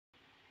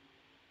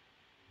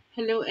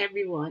Hello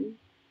everyone.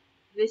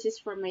 This is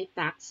for my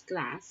tax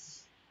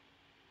class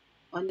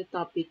on the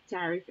topic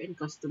tariff and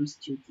customs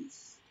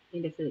duties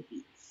in the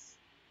Philippines.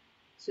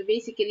 So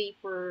basically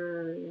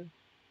for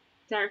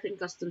tariff and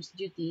customs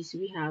duties,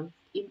 we have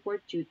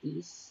import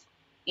duties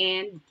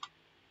and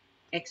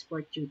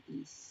export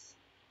duties.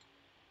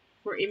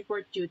 For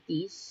import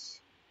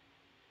duties,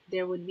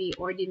 there would be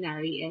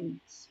ordinary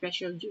and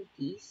special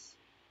duties,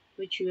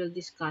 which we will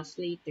discuss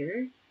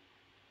later.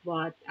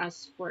 But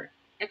as for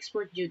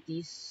export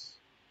duties,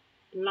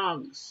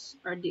 logs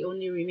are the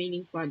only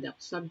remaining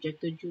products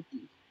subject to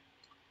duty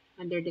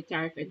under the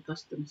Tariff and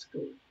Customs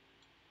Code.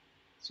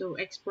 So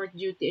export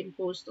duty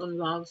imposed on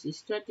logs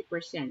is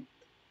 20%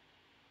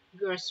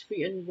 gross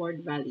free on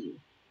board value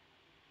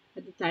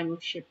at the time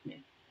of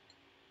shipment.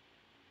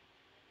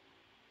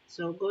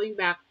 So going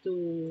back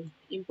to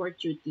import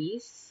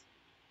duties,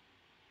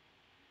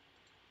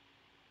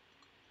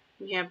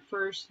 we have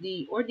first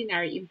the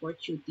ordinary import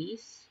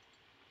duties,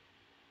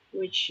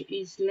 which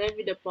is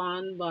levied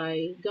upon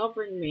by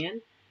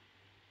government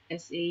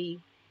as a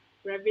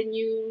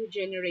revenue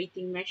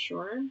generating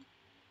measure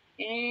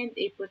and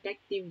a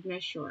protective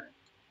measure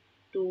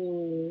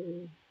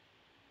to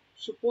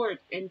support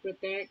and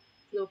protect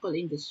local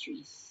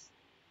industries.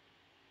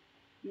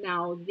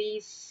 Now,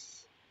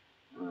 these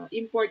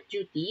import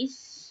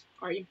duties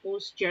are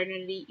imposed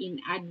generally in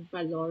ad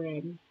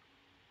valorem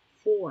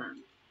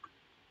form,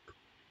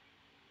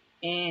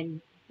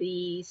 and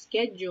the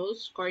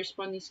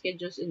corresponding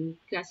schedules and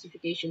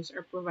classifications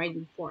are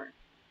provided for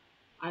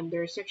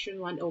under Section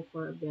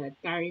 104 of the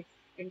Tariff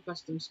and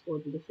Customs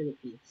Code of the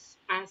Philippines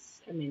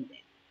as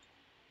amended.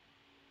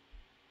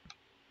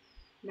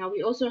 Now,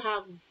 we also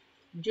have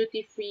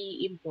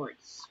duty-free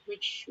imports,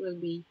 which will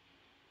be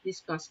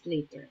discussed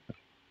later.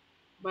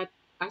 But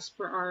as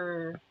per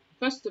our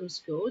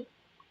customs code,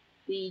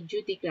 the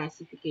duty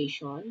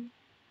classification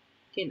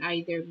can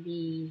either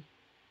be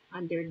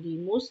under the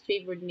most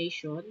favored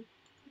nation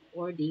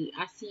or the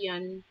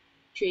ASEAN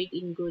Trade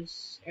in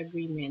Goods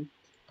Agreement.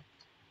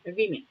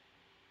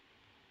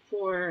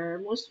 For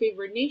most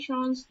favored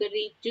nations, the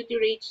duty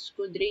rates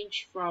could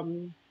range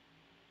from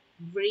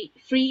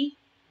free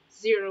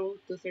 0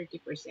 to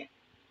 30%.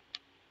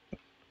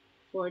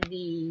 For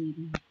the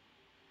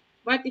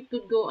but it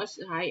could go as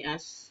high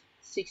as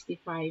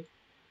 65%.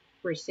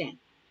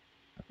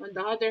 On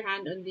the other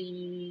hand, on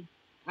the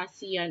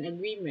ASEAN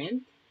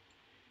agreement,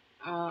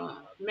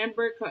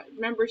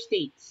 member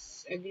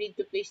states agreed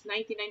to place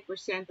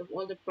 99% of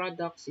all the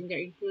products in their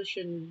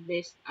inclusion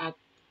list at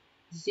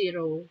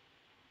zero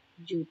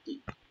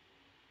duty.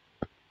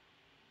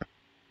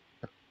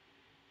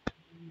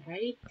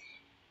 Right?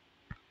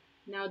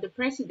 Now, the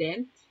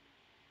president,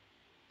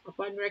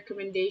 upon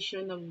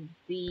recommendation of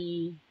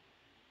the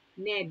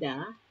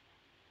NEDA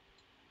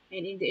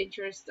and in the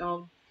interest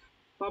of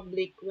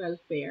public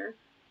welfare,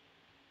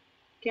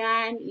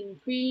 can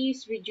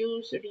increase,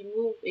 reduce, or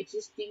remove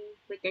existing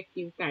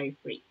protective tariff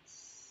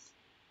rates.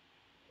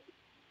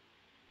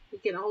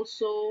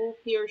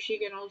 He or she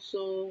can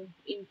also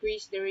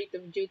increase the rate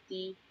of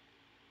duty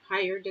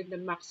higher than the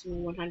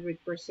maximum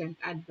 100%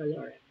 ad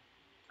valorem.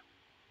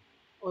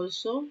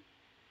 Also,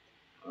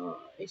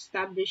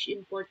 establish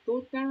import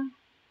quota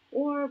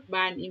or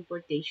ban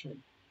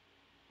importation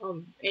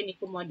of any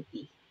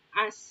commodity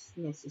as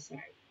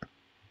necessary.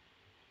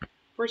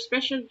 For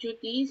special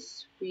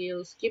duties,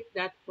 we'll skip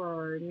that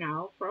for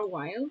now for a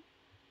while.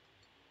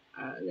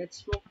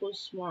 Let's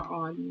focus more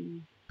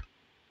on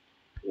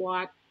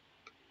what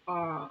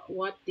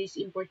what these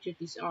import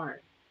duties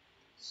are.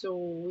 So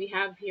we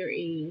have here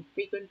a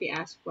frequently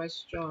asked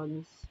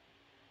questions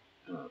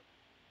uh,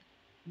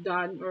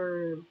 done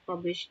or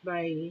published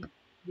by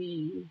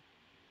the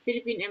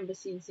Philippine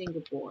Embassy in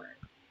Singapore.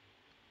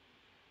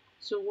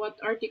 So what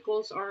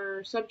articles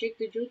are subject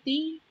to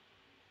duty?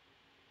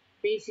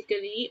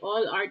 Basically,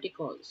 all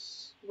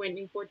articles when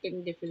imported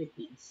in the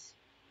Philippines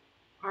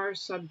are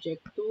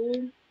subject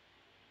to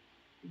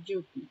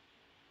duty.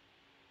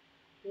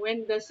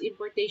 When does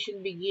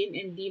importation begin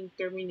and deemed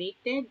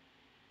terminated?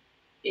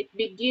 It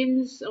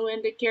begins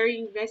when the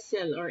carrying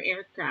vessel or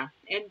aircraft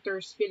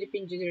enters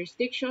Philippine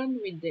jurisdiction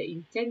with the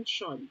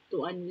intention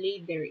to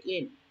unlade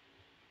therein.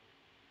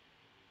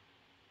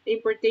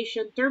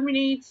 Importation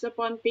terminates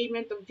upon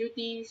payment of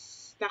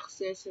duties,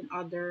 taxes, and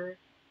other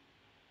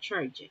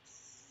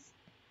charges.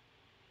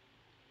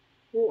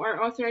 Who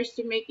are authorized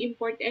to make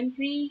import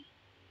entry?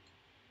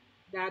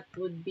 That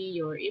would be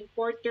your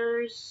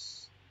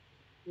importers,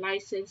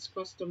 licensed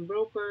custom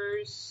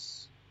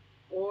brokers,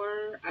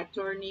 or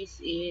attorneys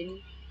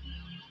in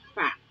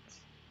fact.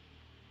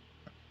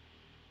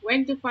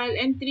 When to file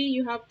entry?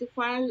 You have to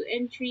file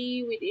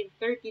entry within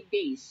 30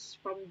 days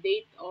from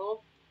date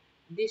of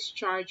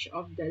discharge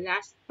of the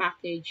last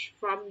package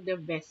from the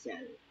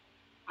vessel.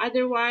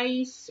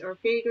 Otherwise, or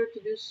failure to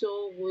do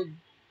so would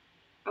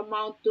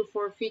amount to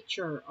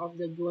forfeiture of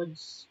the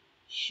goods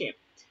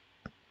shipped.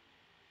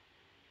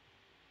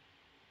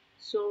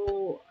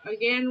 So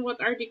again,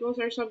 what articles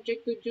are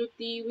subject to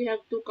duty? We have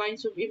two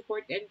kinds of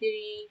import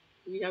entry.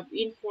 We have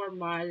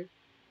informal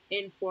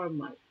and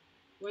formal.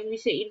 When we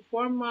say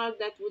informal,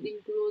 that would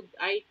include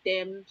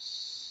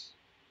items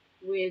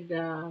with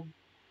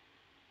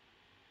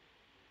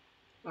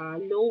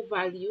low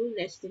value,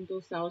 less than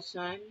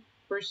 2,000,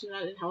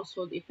 personal and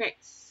household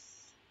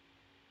effects,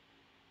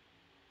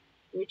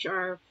 which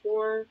are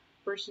for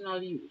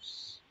personal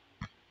use.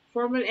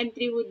 Formal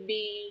entry would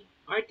be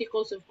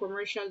articles of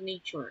commercial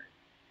nature,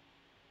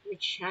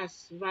 which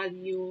has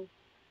value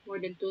more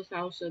than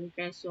 2,000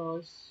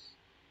 pesos.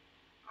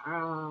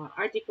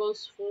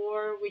 Articles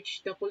for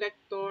which the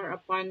collector,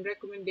 upon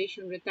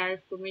recommendation of the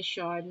Tariff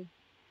Commission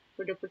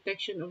for the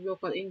protection of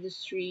local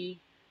industry,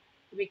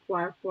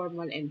 require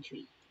formal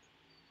entry.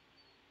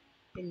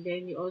 And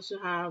then you also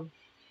have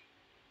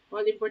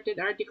all imported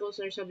articles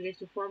are subject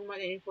to formal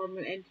and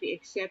informal entry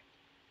except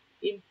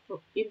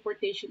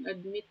importation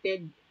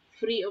admitted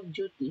free of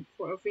duty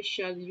for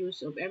official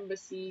use of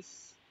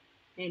embassies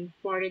and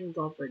foreign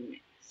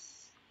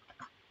governments.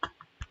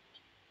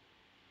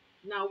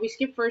 Now we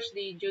skip first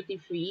the duty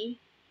free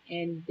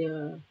and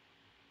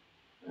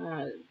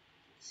uh,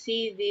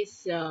 see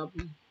this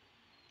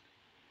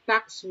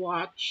tax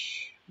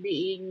watch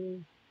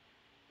being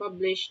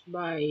published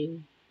by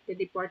the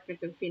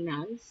Department of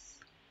Finance.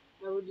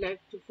 I would like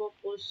to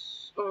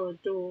focus or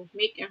to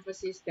make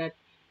emphasis that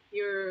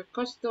your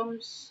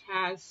customs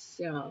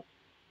has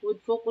would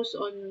focus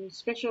on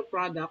special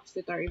products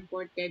that are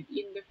imported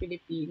in the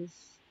Philippines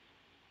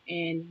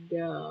and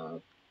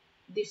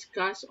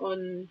discuss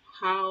on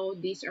how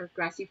these are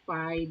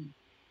classified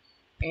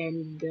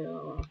and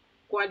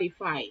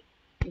qualified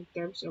in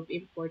terms of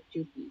import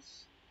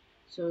duties.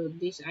 So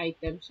these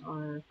items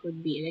are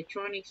could be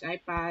electronics,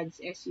 iPads,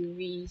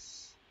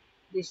 SUVs,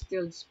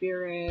 distilled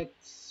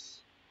spirits,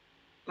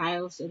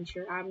 tiles and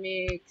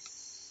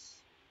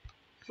ceramics,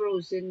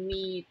 frozen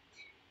meat,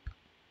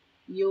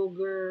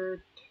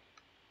 yogurt,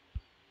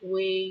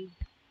 whey,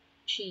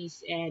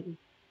 cheese, and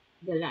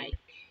the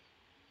like.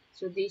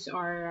 So these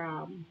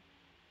are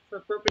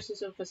for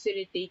purposes of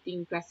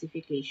facilitating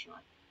classification.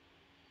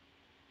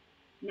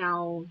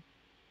 Now,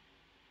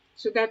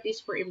 so that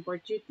is for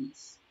import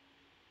duties.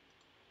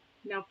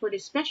 Now, for the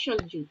special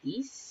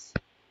duties,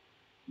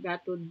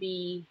 that would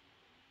be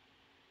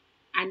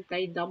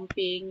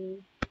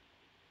anti-dumping,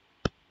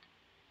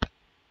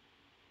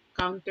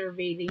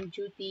 countervailing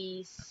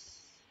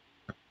duties,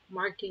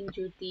 marking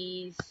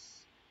duties,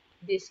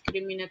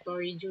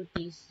 discriminatory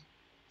duties,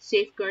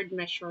 safeguard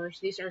measures.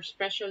 These are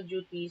special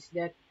duties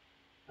that,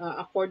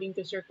 according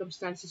to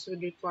circumstances,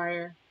 would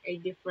require a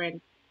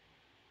different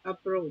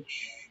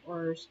approach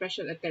or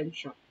special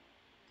attention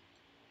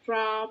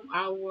from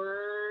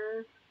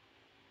our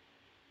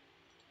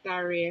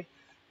tariff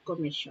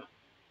commission.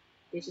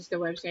 This is the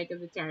website of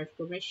the Tariff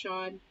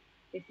Commission.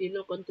 If you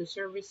look onto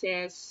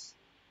services,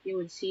 you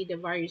would see the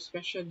various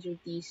special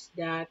duties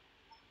that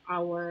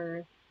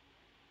our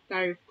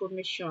Tariff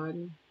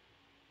Commission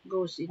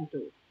goes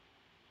into.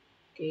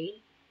 Okay,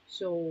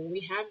 so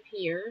we have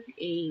here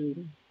a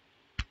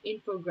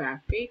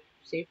infographic.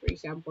 Say, for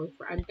example,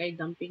 for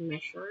anti-dumping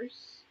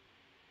measures,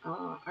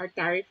 our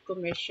Tariff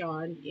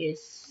Commission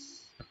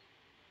is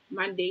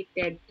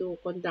mandated to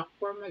conduct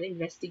formal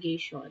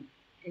investigation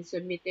and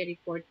submit a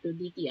report to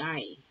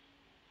DTI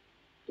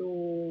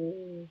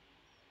to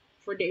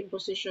for the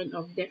imposition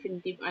of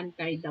definitive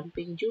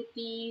anti-dumping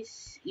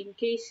duties in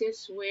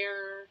cases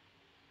where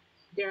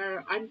there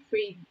are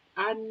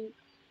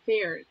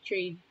unfair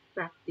trade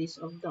practice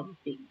of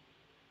dumping.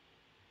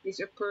 This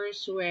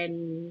occurs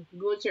when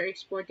goods are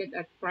exported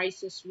at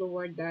prices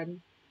lower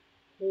than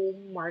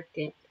home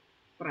market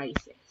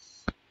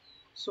prices.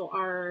 So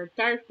our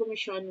tariff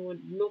commission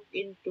would look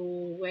into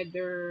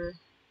whether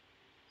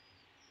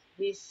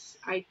these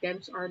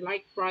items are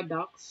like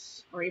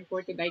products or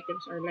imported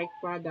items are like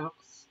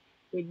products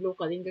with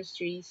local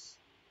industries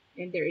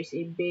and there is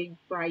a big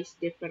price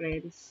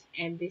difference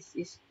and this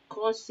is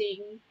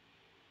causing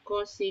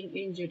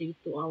injury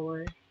to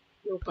our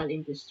local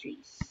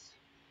industries.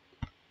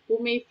 Who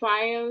may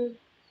file?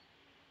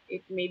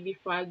 It may be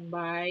filed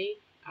by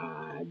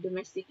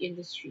domestic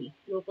industry,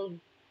 local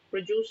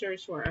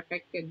producers who are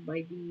affected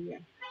by the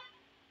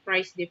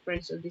price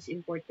difference of these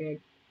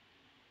imported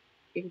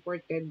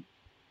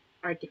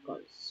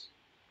articles.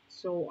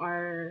 So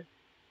our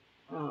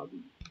um,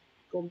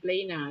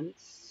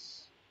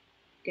 complainants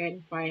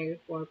can file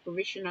for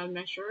provisional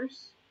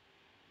measures,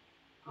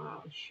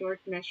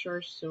 short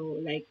measures, so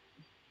like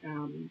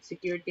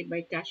security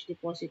by cash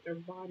deposit or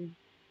bond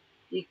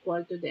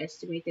equal to the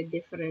estimated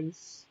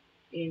difference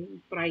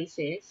in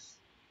prices.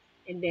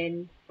 And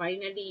then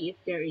finally, if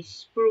there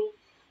is proof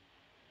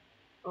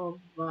of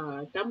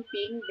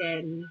dumping,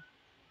 then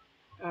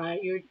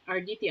our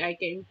DTI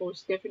can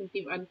impose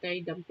definitive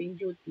anti-dumping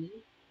duty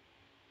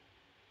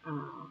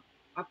uh,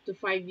 up to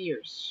 5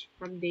 years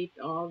from date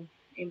of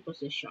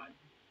imposition.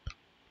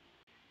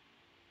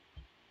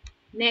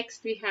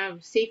 Next, we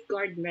have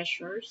safeguard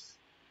measures,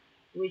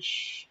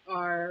 which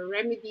are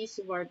remedies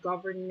of our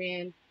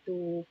government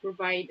to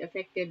provide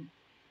affected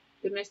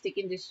domestic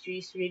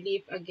industries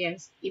relief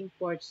against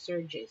import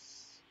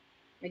surges.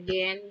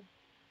 Again,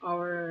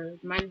 Our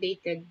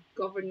mandated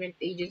government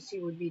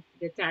agency would be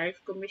the Tariff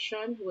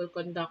Commission, who will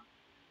conduct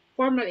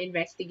formal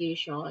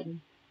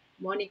investigation,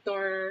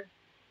 monitor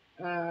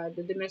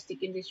the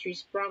domestic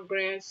industry's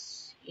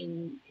progress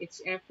in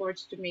its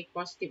efforts to make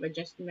positive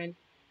adjustment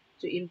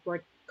to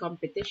import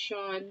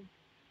competition,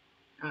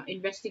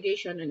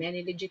 investigation on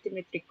any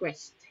legitimate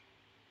request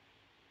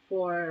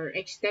for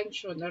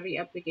extension or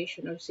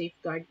reapplication of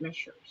safeguard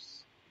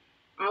measures.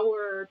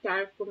 Our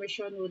tariff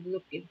commission would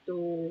look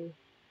into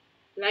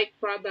like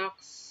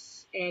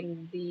products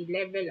and the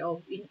level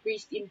of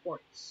increased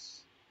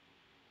imports,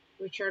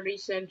 which are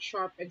recent,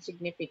 sharp, and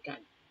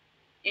significant.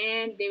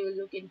 And they will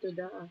look into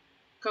the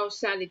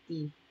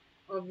causality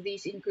of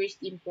these increased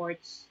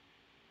imports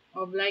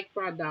of like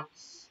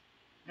products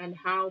and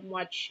how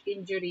much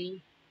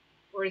injury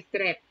or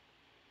threat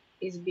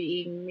is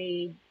being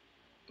made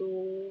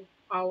to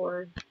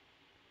our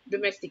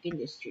domestic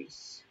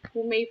industries.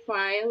 Who may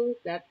file?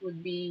 That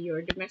would be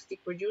your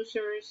domestic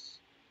producers,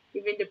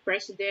 even the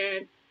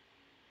president,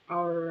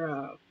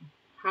 our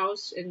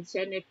House and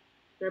Senate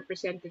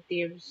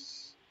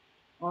representatives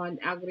on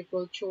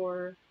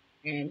agriculture,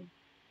 and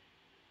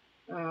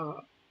uh,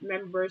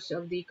 members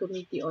of the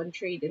Committee on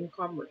Trade and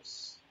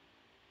Commerce.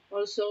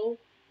 Also,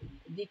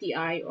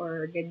 DTI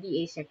or the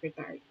DA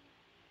Secretary.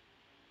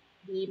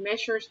 The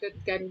measures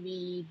that can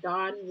be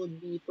done would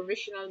be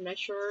provisional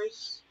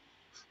measures,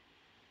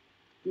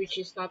 which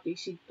is not to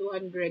exceed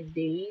 200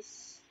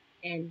 days,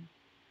 and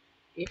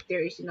if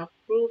there is enough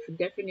proof,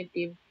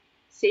 definitive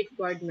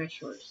safeguard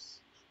measures,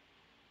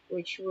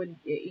 which would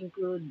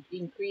include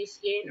increase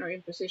in or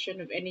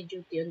imposition of any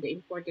duty on the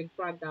imported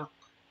product,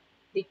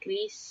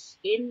 decrease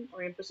in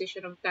or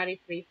imposition of tariff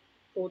rate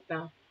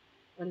quota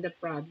on the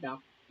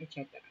product,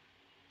 etc.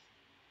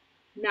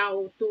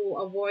 Now, to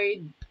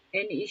avoid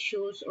any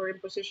issues or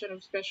imposition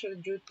of special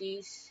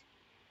duties,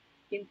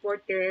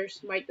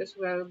 importers might as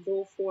well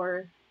go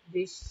for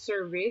this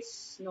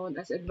service known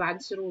as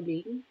advance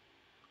ruling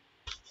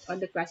on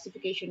the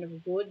classification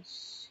of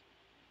goods,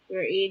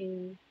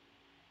 wherein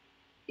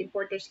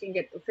importers can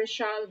get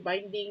official,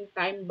 binding,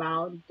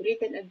 time-bound,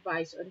 written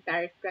advice on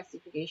tariff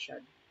classification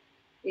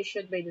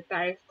issued by the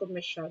Tariff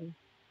Commission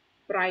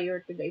prior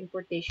to the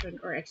importation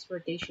or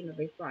exportation of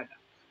a product.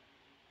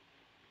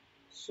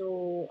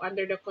 So,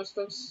 under the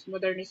Customs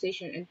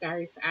Modernization and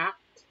Tariff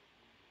Act,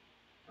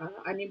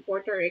 an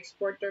importer or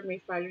exporter may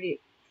file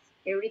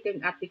a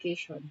written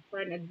application for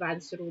an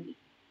advance ruling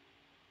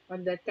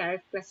on the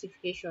tariff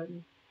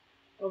classification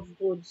of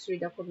goods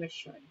with the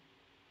Commission.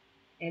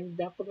 And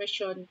the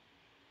Commission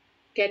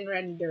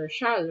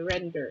shall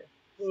render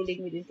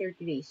ruling within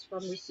 30 days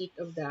from receipt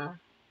of the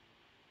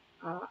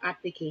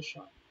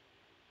application.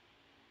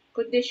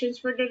 Conditions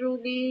for the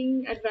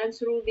ruling,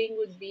 advance ruling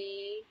would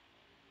be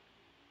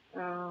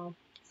uh,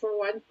 for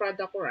one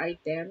product or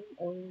item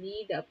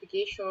only, the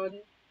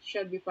application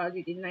shall be filed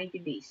within 90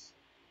 days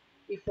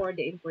before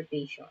the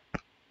importation.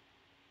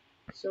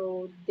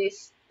 So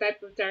this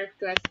type of tariff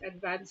class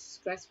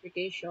advanced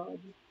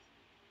classification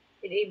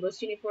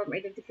enables uniform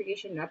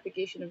identification and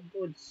application of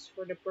goods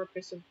for the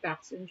purpose of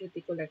tax and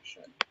duty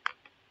collection,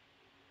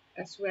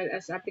 as well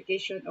as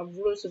application of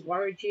rules of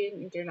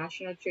origin,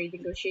 international trade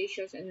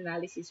negotiations, and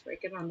analysis for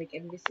economic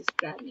and business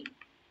planning.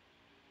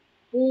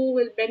 Who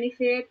will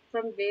benefit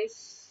from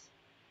this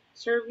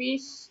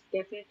service?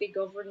 Definitely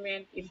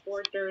government,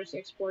 importers,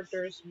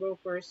 exporters,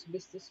 brokers,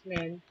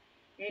 businessmen,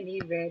 and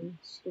even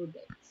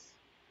students.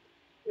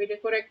 With the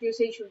correct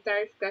usage of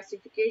tariff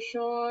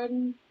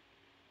classification,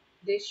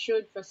 this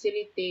should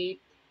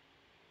facilitate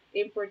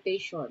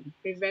importation,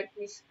 prevent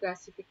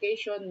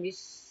misclassification,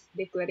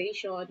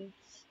 misdeclaration,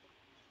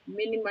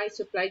 minimize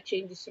supply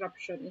chain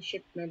disruption and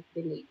shipment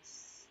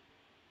delays,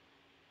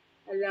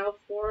 allow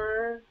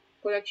for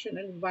collection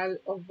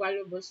of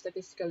valuable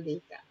statistical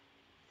data,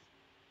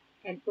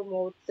 and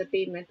promote the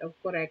payment of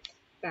correct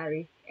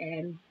tariff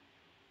and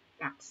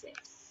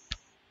taxes.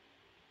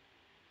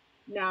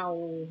 Now,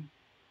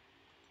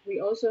 we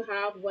also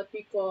have what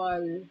we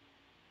call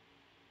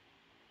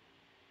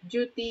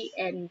duty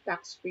and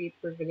tax-free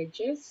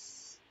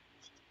privileges,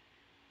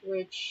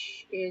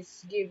 which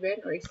is given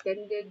or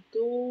extended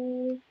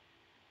to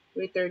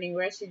returning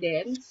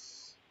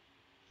residents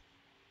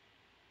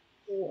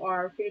who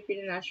are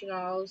Filipino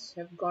nationals,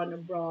 have gone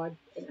abroad,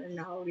 and are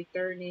now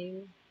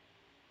returning,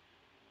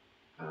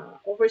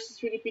 overseas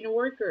Filipino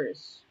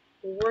workers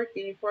who worked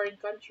in a foreign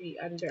country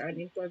under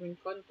an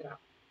employment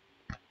contract,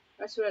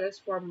 as well as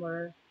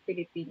former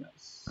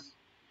Filipinos.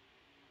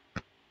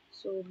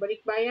 So,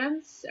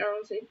 balikbayans are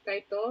also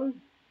entitled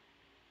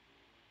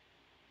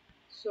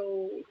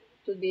so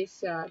to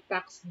this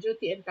tax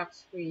duty and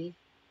tax-free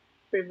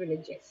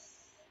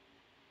privileges.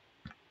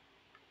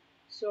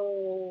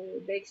 So,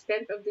 the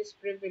extent of this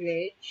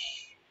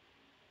privilege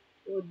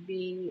would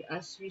be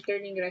as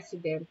returning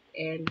resident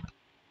and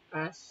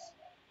as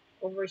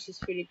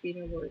overseas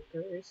Filipino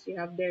workers. You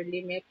have their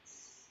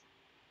limits.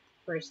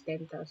 First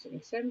 10,000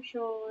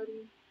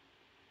 exemption.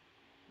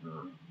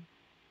 Um,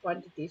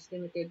 quantity is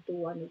limited to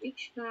one of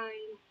each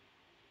kind.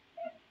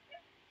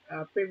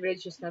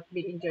 privilege has not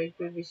been enjoyed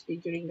previously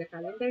during the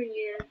calendar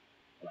year,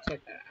 etc.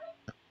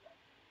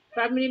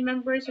 Family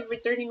members of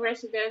returning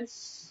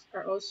residents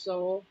are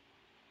also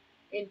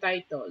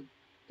entitled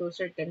to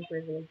certain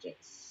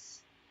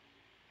privileges.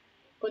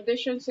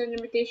 Conditions and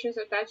limitations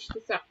attached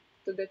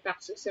to the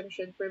tax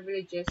exemption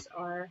privileges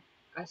are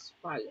as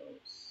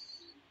follows.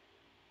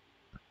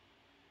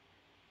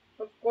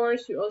 Of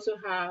course, you also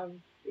have,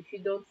 if you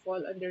don't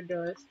fall under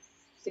the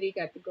three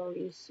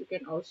categories, you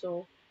can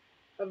also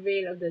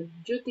avail of the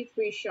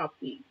duty-free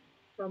shopping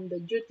from the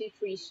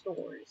duty-free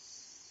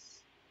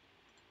stores.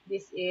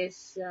 This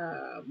is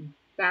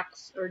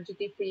tax or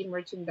duty-free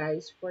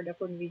merchandise for the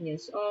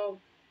convenience of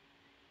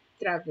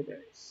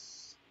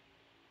travelers.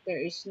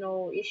 There is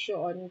no issue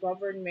on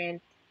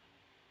government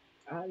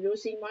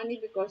losing money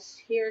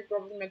because here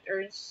government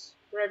earns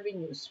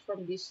revenues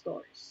from these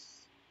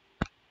stores.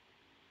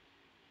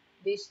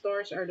 These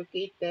stores are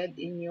located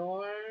in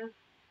your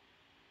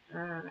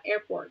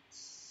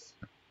airports.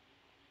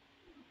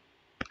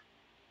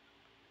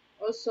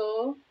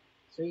 Also,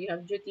 so you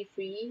have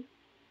duty-free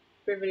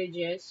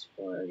privileges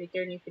for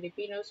returning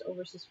Filipinos,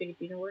 overseas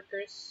Filipino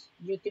workers,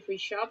 duty-free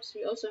shops.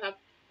 We also have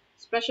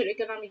special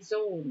economic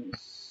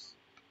zones,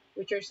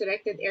 which are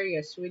selected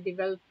areas with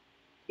developed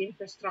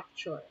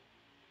infrastructure,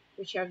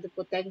 which have the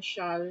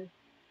potential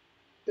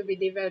to be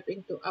developed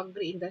into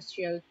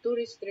agri-industrial,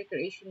 tourist,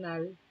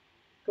 recreational,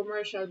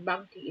 commercial,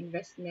 banking,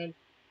 investment,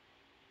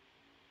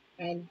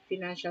 and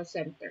financial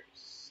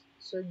centers.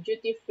 So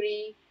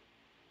duty-free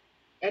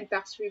and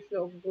tax-free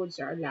flow of goods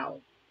are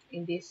allowed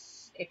in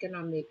this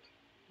economic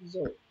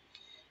zone.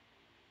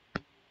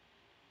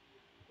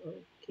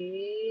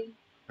 Okay.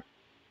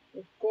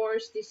 Of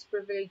course, these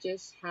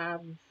privileges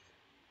have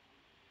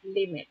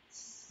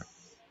limits.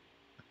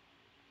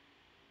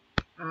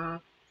 Uh,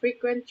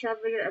 Frequent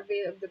traveler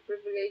avail of the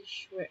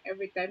privilege where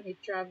every time he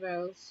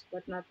travels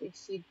but not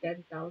exceed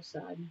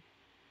 $10,000.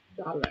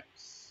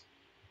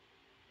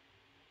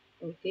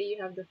 Okay,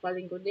 you have the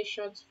following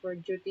conditions for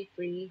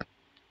duty-free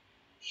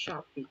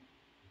shopping.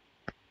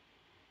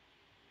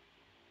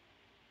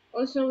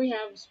 Also, we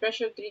have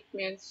special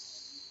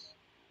treatments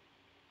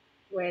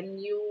when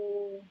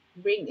you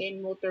bring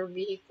in motor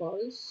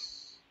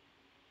vehicles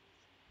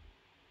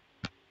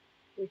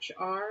which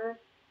are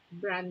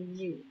brand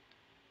new.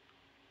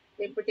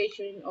 The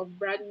importation of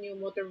brand new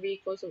motor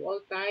vehicles of all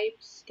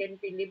types can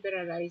be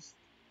liberalized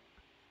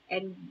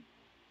and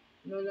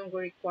no longer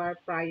require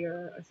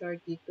prior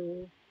authority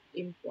to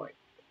import.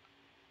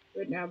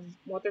 When a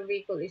motor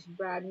vehicle is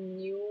brand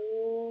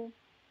new,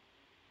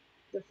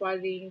 the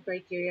following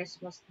criteria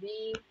must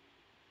be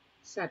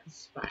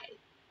satisfied.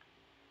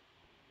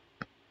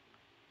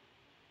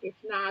 If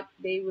not,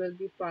 they will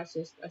be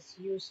processed as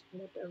used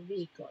motor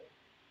vehicle.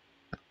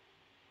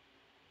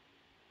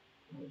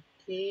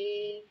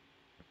 Okay,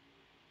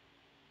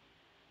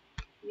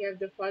 we have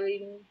the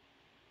following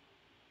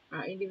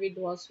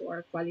individuals who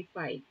are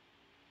qualified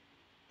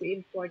to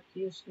import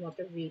used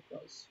motor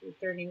vehicles: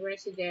 returning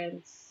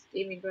residents,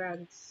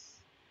 immigrants,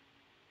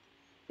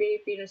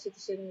 Filipino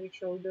citizen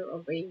which holder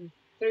of a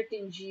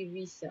 13G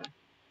visa,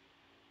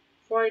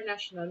 foreign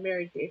national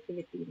married to a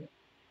Filipino,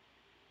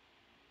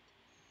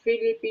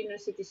 Filipino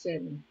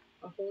citizen,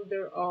 a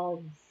holder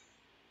of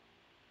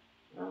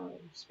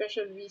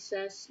special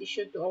visas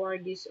issued to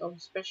awardees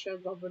of special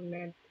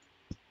government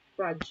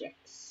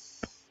projects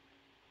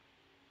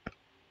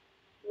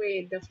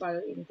with the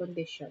following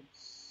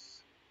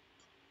conditions.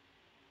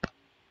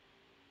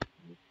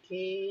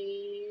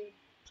 Okay,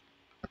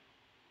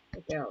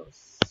 what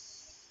else?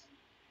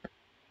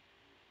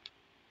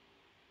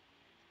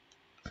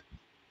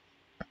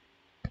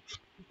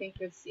 I think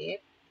that's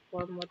it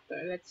for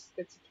motor. That's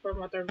it for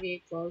motor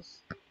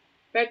vehicles.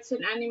 Pets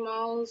and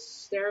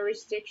animals, there are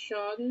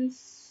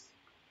restrictions.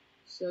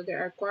 So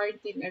there are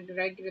quarantine and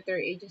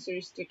regulatory agency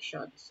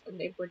restrictions on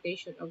the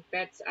importation of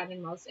pets,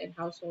 animals, and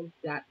household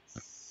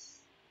plants.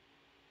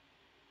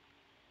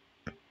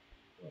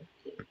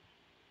 Okay.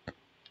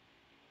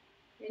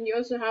 And you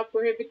also have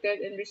prohibited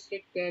and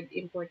restricted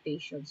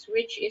importations,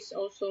 which is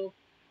also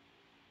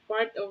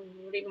part of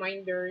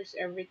reminders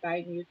every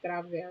time you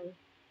travel.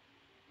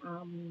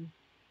 Um,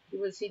 you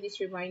will see these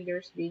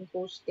reminders being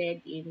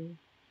posted in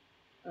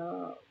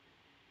uh,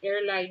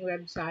 airline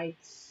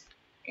websites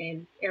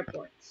and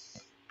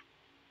airports.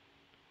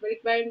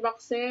 Balikbayan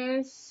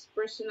boxes,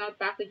 personal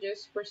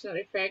packages, personal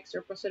effects,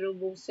 or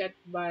pasalubong sent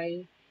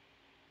by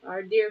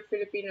our dear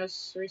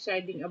Filipinos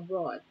residing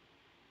abroad.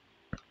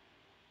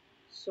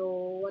 So,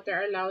 what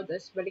are allowed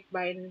as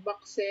balikbayan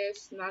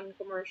boxes,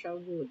 non-commercial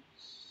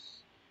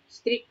goods,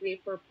 strictly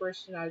for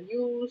personal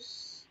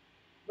use.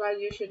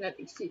 Value should not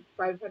exceed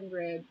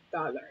 $500.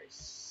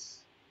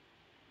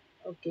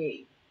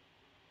 Okay,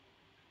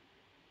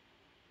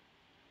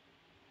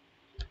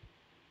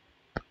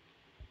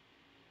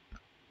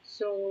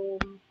 so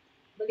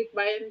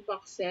balikbayan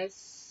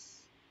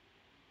boxes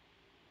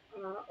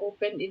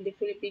opened in the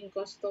Philippine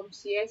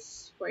Customs,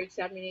 yes, for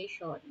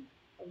examination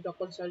of the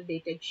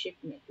consolidated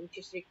shipment, which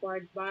is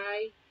required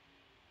by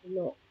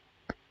law.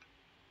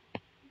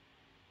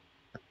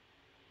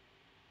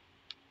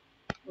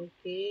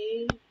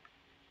 Okay,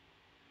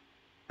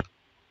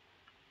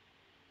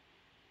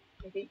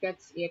 I think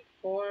that's it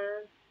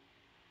for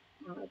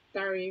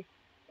tariff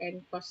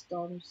and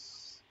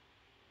customs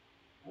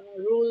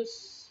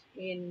rules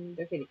in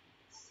the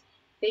Philippines.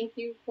 Thank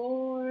you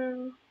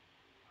for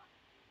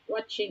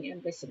watching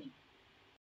and listening.